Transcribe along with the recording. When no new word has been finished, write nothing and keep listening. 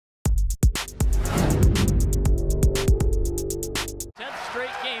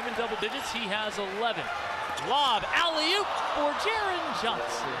digits. He has 11. Lob, alley-oop for Jaron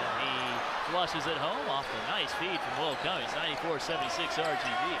Johnson. He flushes it home off the nice feed from Will Cummings, 94-76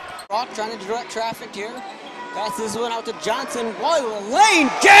 RGV. Rock trying to direct traffic here. Pass this one out to Johnson. Wide lane,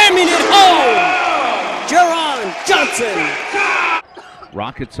 jamming it home! Jaron Johnson!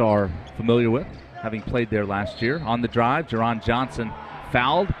 Rockets are familiar with, having played there last year. On the drive, Jaron Johnson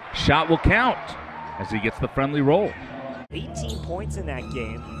fouled. Shot will count as he gets the friendly roll. 18 points in that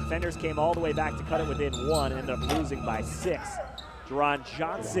game. Defenders came all the way back to cut it within one and ended up losing by 6. Jaron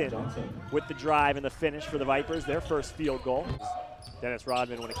Johnson with the drive and the finish for the Vipers, their first field goal. Dennis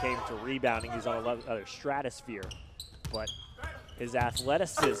Rodman, when it came to rebounding, he's on another stratosphere. But his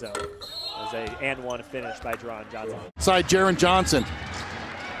athleticism was an and-one finish by Jaron Johnson. Side Jaron Johnson.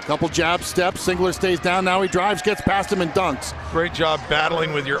 Couple jab steps, Singler stays down, now he drives, gets past him and dunks. Great job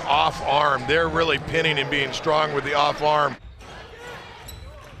battling with your off arm. They're really pinning and being strong with the off arm.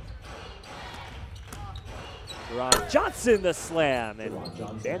 Jaron Johnson the slam, and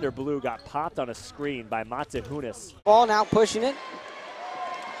Vanderblue got popped on a screen by Matahunas. Ball now pushing it.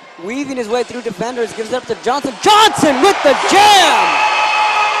 Weaving his way through defenders, gives it up to Johnson. Johnson with the jam!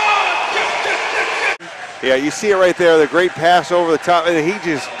 Yeah, you see it right there, the great pass over the top, and he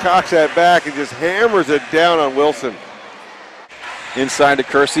just cocks that back and just hammers it down on Wilson. Inside to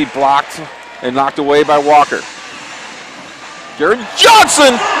Kersey, blocked and knocked away by Walker. Jaron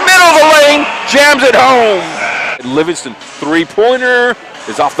Johnson, middle of the lane, jams it home. Livingston, three-pointer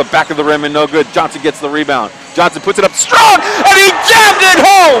is off the back of the rim and no good. Johnson gets the rebound. Johnson puts it up strong, and he jammed it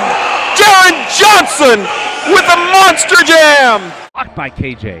home! Jaron Johnson with a monster jam! Blocked by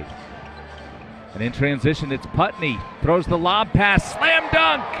KJ. And in transition, it's Putney. Throws the lob pass, slam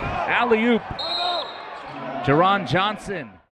dunk, alley-oop. Jaron Johnson.